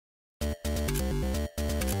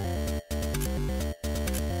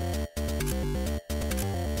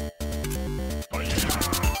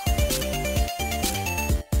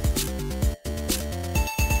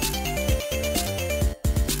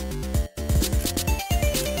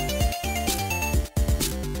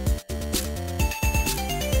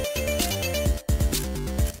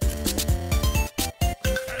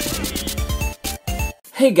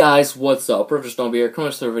Hey guys, what's up? Just don't be here,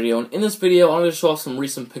 coming to another video, and in this video I'm going to show off some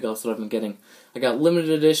recent pickups that I've been getting. I got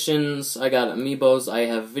limited editions, I got Amiibos, I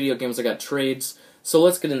have video games, I got trades, so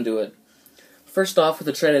let's get into it. First off, with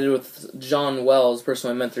the trade I did with John Wells, the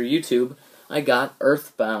person I met through YouTube, I got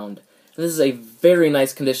Earthbound. This is a very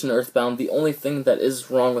nice condition Earthbound. The only thing that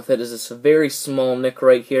is wrong with it is this very small nick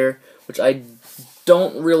right here, which I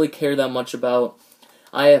don't really care that much about.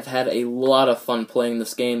 I have had a lot of fun playing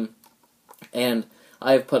this game, and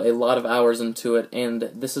I have put a lot of hours into it, and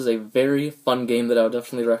this is a very fun game that I would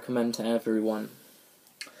definitely recommend to everyone.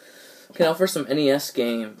 Okay, now for some NES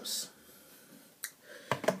games.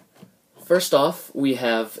 First off, we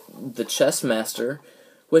have the Chess Master,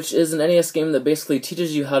 which is an NES game that basically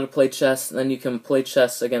teaches you how to play chess, and then you can play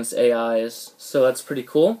chess against AIs, so that's pretty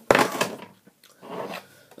cool.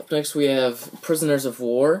 Up next we have Prisoners of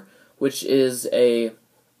War, which is a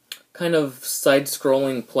kind of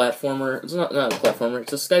side-scrolling platformer. It's not a platformer,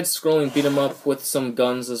 it's a side-scrolling beat-em-up with some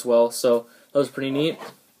guns as well, so that was pretty neat.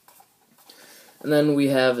 And then we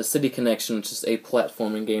have a City Connection, which is a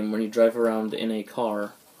platforming game where you drive around in a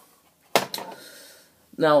car.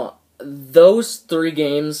 Now, those three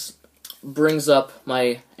games brings up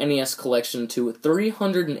my NES collection to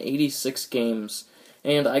 386 games,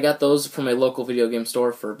 and I got those from a local video game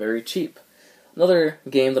store for very cheap. Another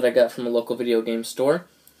game that I got from a local video game store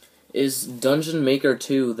is Dungeon Maker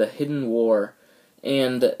 2, The Hidden War,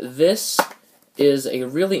 and this is a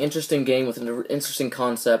really interesting game with an interesting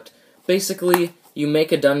concept. Basically, you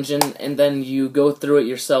make a dungeon and then you go through it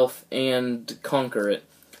yourself and conquer it.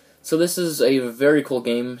 So this is a very cool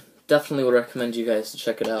game. Definitely would recommend you guys to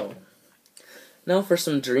check it out. Now for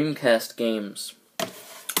some Dreamcast games.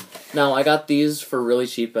 Now, I got these for really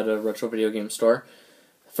cheap at a retro video game store.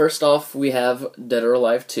 First off, we have Dead or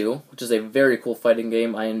Alive 2, which is a very cool fighting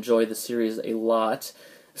game. I enjoy the series a lot.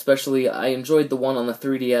 Especially, I enjoyed the one on the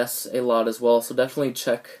 3DS a lot as well, so definitely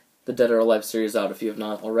check the Dead or Alive series out if you have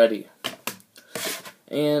not already.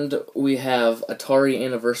 And we have Atari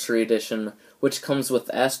Anniversary Edition, which comes with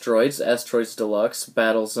Asteroids, Asteroids Deluxe,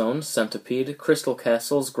 Battlezone, Centipede, Crystal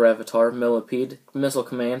Castles, Gravitar, Millipede, Missile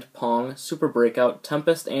Command, Pong, Super Breakout,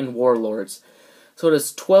 Tempest, and Warlords. So it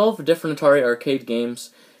has 12 different Atari arcade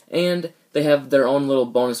games, and they have their own little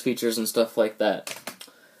bonus features and stuff like that.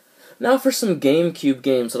 Now for some GameCube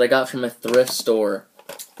games that I got from a thrift store.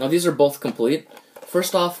 Now these are both complete.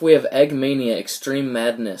 First off, we have Eggmania Extreme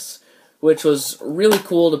Madness, which was really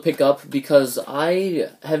cool to pick up because I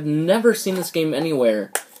have never seen this game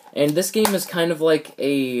anywhere. And this game is kind of like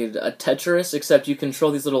a Tetris, except you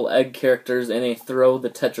control these little egg characters and they throw the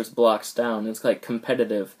Tetris blocks down. It's like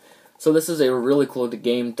competitive. So this is a really cool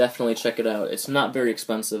game. Definitely check it out. It's not very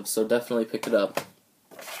expensive, so definitely pick it up.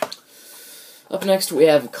 Up next, we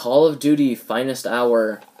have Call of Duty Finest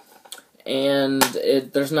Hour. And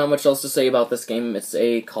there's not much else to say about this game. It's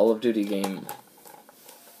a Call of Duty game.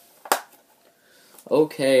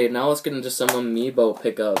 Okay, now let's get into some Amiibo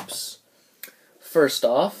pickups. First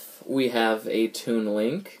off, we have a Toon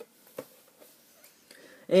Link.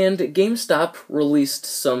 And GameStop released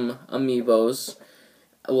some Amiibos.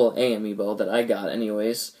 Well, a Amiibo that I got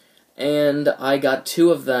anyways. And I got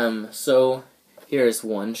two of them. So, here's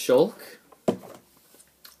one Shulk.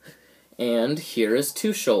 And here is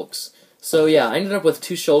two Shulks. So yeah, I ended up with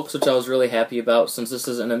two Shulks, which I was really happy about, since this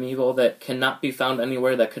is an Amiibo that cannot be found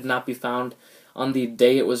anywhere, that could not be found on the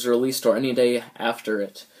day it was released or any day after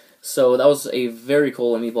it. So that was a very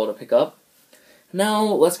cool Amiibo to pick up. Now,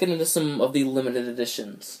 let's get into some of the limited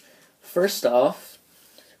editions. First off,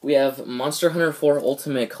 we have Monster Hunter 4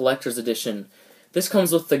 Ultimate Collector's Edition. This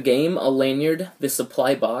comes with the game, a lanyard, the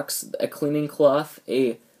supply box, a cleaning cloth,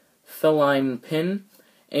 a feline pin,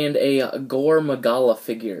 and a Gore Magala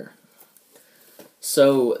figure.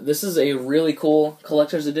 So, this is a really cool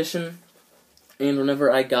collector's edition, and whenever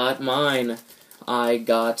I got mine, I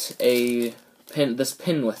got this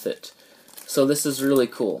pin with it. So this is really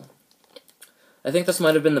cool. I think this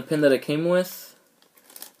might have been the pin that it came with.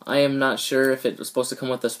 I am not sure if it was supposed to come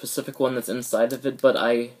with a specific one that's inside of it, but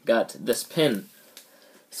I got this pin.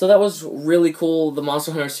 So that was really cool. The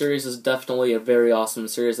Monster Hunter series is definitely a very awesome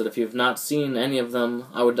series that if you have not seen any of them,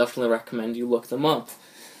 I would definitely recommend you look them up.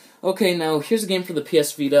 Okay, now here's a game for the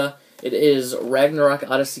PS Vita. It is Ragnarok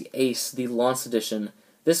Odyssey Ace, the launch edition.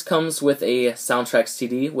 This comes with a soundtrack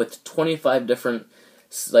CD with 25 different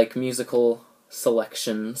musical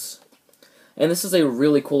selections. And this is a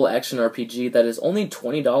really cool action RPG that is only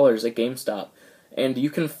 $20 at GameStop. And you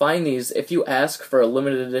can find these if you ask for a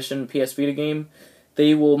limited edition PS Vita game.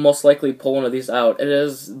 They will most likely pull one of these out.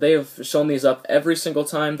 They have shown these up every single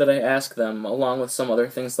time that I ask them, along with some other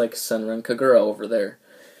things like Senran Kagura over there.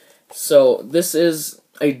 So this is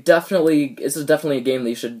It's definitely a game that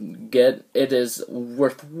you should get. It is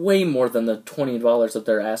worth way more than the $20 that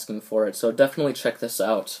they're asking for it, so definitely check this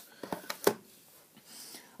out.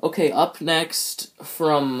 Okay, up next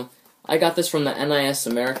I got this from the NES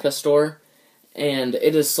America store, and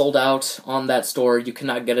it is sold out on that store. You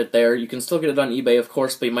cannot get it there. You can still get it on eBay, of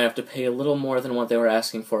course, but you might have to pay a little more than what they were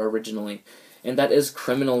asking for originally. And that is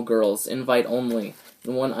Criminal Girls, invite only.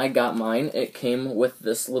 And when I got mine, it came with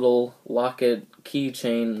this little locket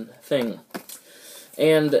keychain thing.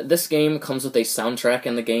 And this game comes with a soundtrack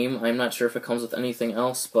in the game. I'm not sure if it comes with anything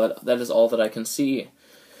else, but that is all that I can see.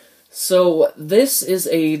 So, this is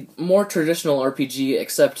a more traditional RPG,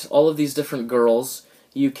 except all of these different girls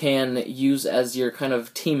you can use as your kind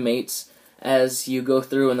of teammates as you go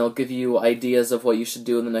through, and they'll give you ideas of what you should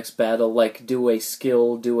do in the next battle, like do a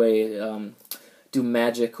skill, do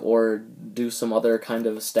magic, or do some other kind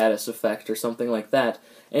of status effect or something like that,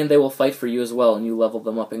 and they will fight for you as well, and you level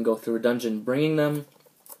them up and go through a dungeon, bringing them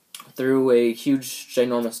through a huge,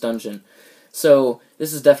 ginormous dungeon. So,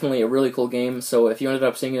 this is definitely a really cool game, so if you ended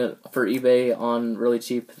up seeing it for eBay on really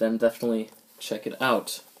cheap, then definitely check it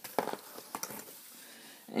out.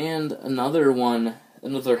 And another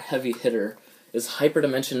heavy hitter, is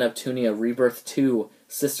Hyperdimension Neptunia Rebirth 2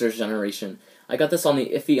 Sisters Generation. I got this on the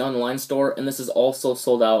Iffy Online store, and this is also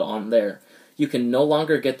sold out on there. You can no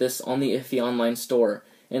longer get this on the Iffy Online store,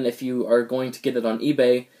 and if you are going to get it on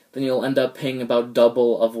eBay, then you'll end up paying about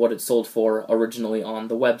double of what it sold for originally on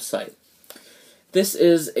the website. This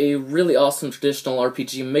is a really awesome traditional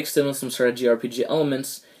RPG mixed in with some strategy RPG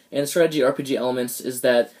elements, and strategy RPG elements is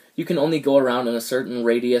that you can only go around in a certain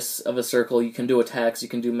radius of a circle. You can do attacks, you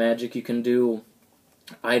can do magic, you can do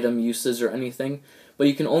item uses or anything, but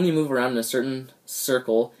you can only move around in a certain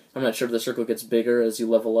circle. I'm not sure if the circle gets bigger as you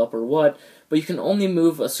level up or what, but you can only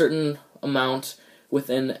move a certain amount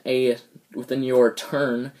within your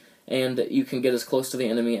turn, and you can get as close to the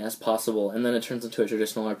enemy as possible, and then it turns into a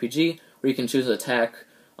traditional RPG, where you can choose attack,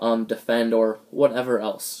 defend, or whatever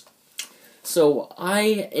else. So,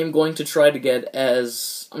 I am going to try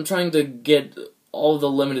to I'm trying to get all the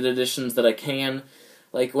limited editions that I can.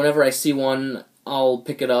 Like, whenever I see one, I'll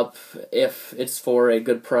pick it up if it's for a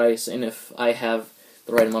good price, and if I have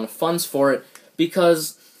the right amount of funds for it,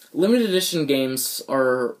 because limited edition games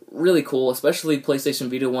are really cool, especially PlayStation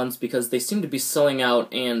Vita ones, because they seem to be selling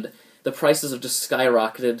out, and the prices have just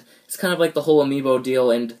skyrocketed. It's kind of like the whole Amiibo deal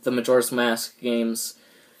and the Majora's Mask games.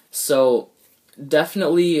 So,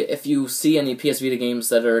 definitely, if you see any PS Vita games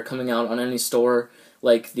that are coming out on any store,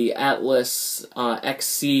 like the Atlas,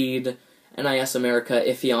 Xseed, NIS America,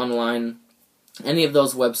 Iffy Online, any of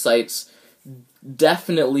those websites,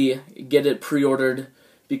 definitely get it pre-ordered,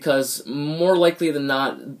 because more likely than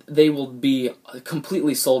not, they will be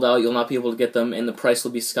completely sold out. You'll not be able to get them, and the price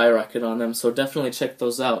will be skyrocketed on them, so definitely check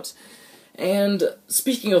those out. And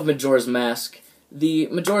speaking of Majora's Mask, the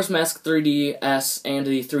Majora's Mask 3DS and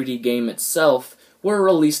the 3D game itself were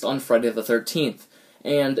released on Friday the 13th,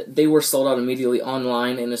 and they were sold out immediately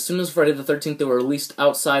online, and as soon as Friday the 13th they were released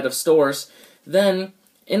outside of stores, then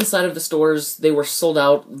inside of the stores they were sold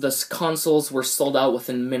out, the consoles were sold out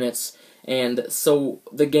within minutes, and so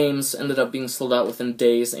the games ended up being sold out within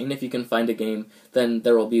days, and if you can find a game, then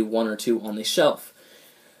there will be one or two on the shelf.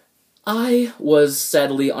 I was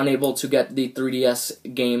sadly unable to get the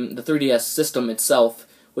 3DS game, the 3DS system itself,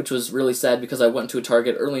 which was really sad because I went to a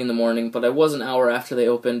Target early in the morning, but I was an hour after they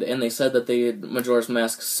opened, and they said that the Majora's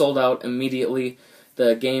Mask sold out immediately.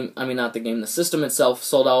 The system itself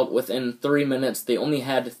sold out within 3 minutes. They only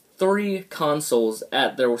had 3 consoles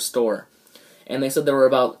at their store, and they said there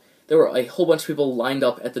were a whole bunch of people lined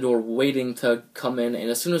up at the door waiting to come in, and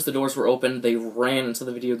as soon as the doors were opened, they ran into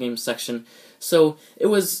the video game section. So it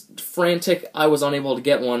was frantic. I was unable to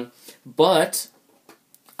get one, but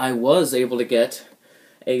I was able to get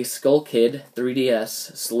a Skull Kid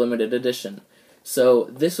 3DS limited edition. So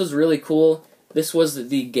this was really cool. This was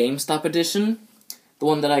the GameStop edition, the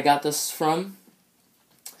one that I got this from.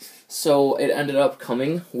 So it ended up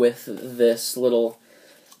coming with this little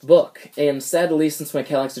book, and sadly, since my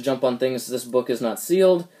cat likes to jump on things, this book is not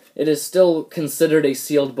sealed. It is still considered a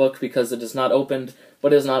sealed book because it is not opened,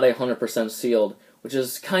 but it is not 100% sealed, which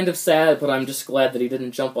is kind of sad, but I'm just glad that he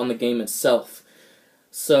didn't jump on the game itself.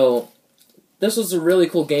 So, this was a really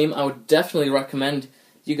cool game. I would definitely recommend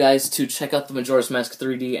you guys to check out the Majora's Mask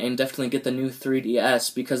 3D and definitely get the new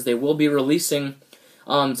 3DS, because they will be releasing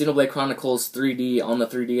Xenoblade Chronicles 3D on the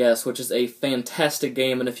 3DS, which is a fantastic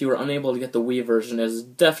game, and if you were unable to get the Wii version, it is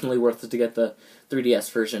definitely worth it to get the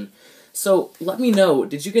 3DS version. So, let me know,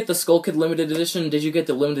 did you get the Skull Kid Limited Edition? Did you get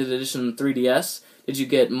the Limited Edition 3DS? Did you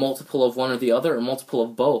get multiple of one or the other, or multiple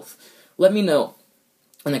of both? Let me know.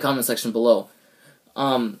 in the comment section below.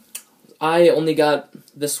 I only got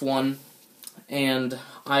this one, and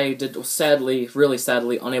I really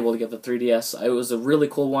sadly, unable to get the 3DS. It was a really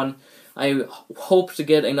cool one. I hope to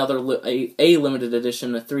get another a limited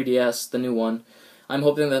edition, a 3DS, the new one. I'm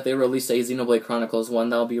hoping that they release a Xenoblade Chronicles one.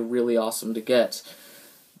 That'll be really awesome to get.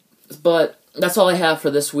 But that's all I have for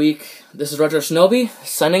this week. This is Retro Shinobi,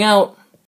 signing out.